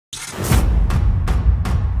Alright,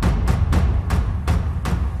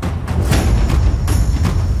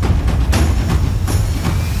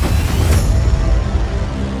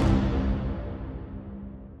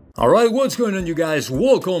 what's going on, you guys?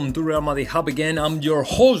 Welcome to Real Madrid Hub again. I'm your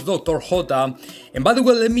host, Dr. Jota. And by the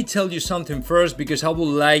way, let me tell you something first, because I would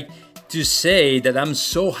like to say that I'm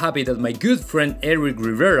so happy that my good friend Eric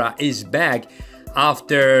Rivera is back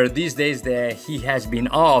after these days that he has been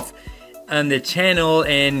off on the channel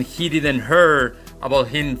and he didn't hear about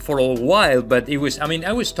him for a while. But it was,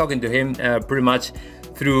 I was talking to him pretty much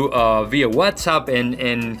through via WhatsApp,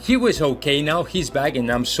 and he was okay. Now he's back and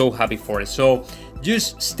I'm so happy for it. So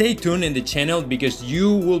just stay tuned in the channel, because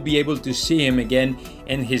you will be able to see him again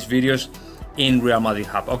in his videos in Real Madrid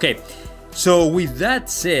Hub. Okay, so with that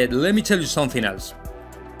said, let me tell you something else.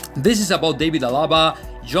 This is about David Alaba,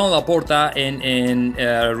 Joan Laporta, and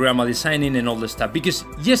Real Madrid signing and all the stuff. Because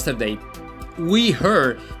yesterday we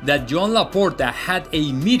heard that Joan Laporta had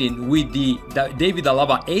a meeting with the David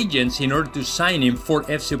Alaba agents in order to sign him for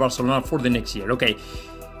FC Barcelona for the next year. Okay,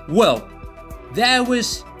 well, that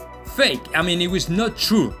was fake. It was not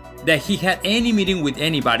true that he had any meeting with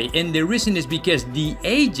anybody, and the reason is because the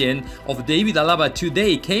agent of David Alaba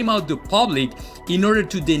today came out to public in order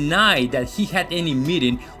to deny that he had any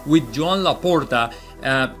meeting with Joan Laporta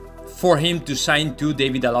for him to sign to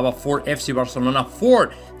David Alaba for FC Barcelona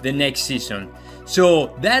for the next season.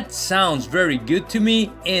 So that sounds very good to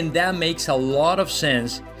me, and that makes a lot of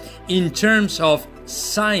sense in terms of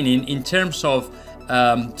signing, in terms of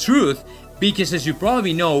truth. Because as you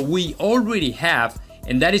probably know, we already have,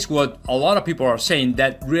 and that is what a lot of people are saying,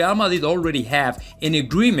 that Real Madrid already have an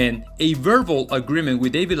agreement, a verbal agreement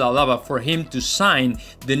with David Alaba for him to sign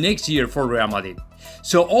the next year for Real Madrid.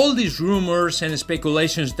 So all these rumors and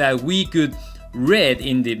speculations that we could read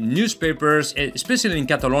in the newspapers, especially in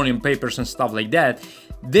Catalonian papers and stuff like that,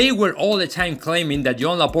 they were all the time claiming that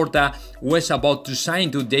Joan Laporta was about to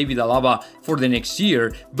sign to David Alaba for the next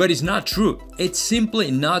year, but it's not true. It's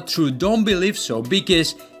simply not true. Don't believe so,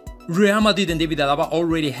 because Real Madrid and David Alaba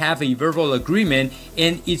already have a verbal agreement,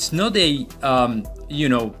 and it's not a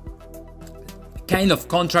kind of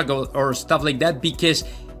contract or stuff like that, because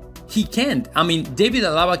he can't. David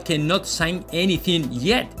Alaba cannot sign anything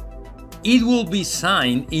yet. It will be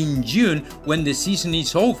signed in June when the season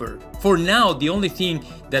is over. For now, the only thing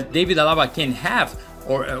that David Alaba can have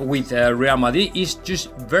with Real Madrid is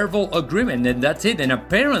just verbal agreement, and that's it. And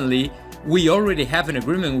apparently, we already have an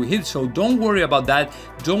agreement with him, so don't worry about that.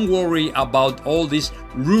 Don't worry about all these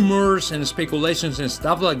rumors and speculations and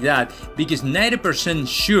stuff like that, because 90%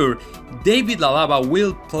 sure David Alaba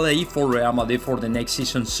will play for Real Madrid for the next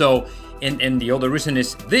season. So, and the other reason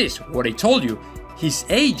is this, what I told you. His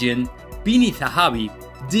agent, Pini Zahavi,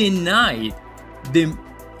 denied the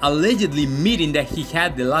allegedly meeting that he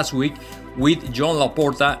had the last week with Joan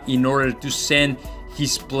Laporta in order to send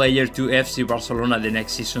his player to FC Barcelona the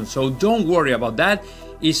next season. So don't worry about that.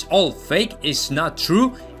 It's all fake. It's not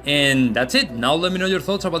true. And that's it. Now let me know your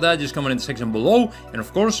thoughts about that. Just comment in the section below. And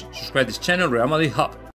of course, subscribe to this channel, Real Madrid Hub.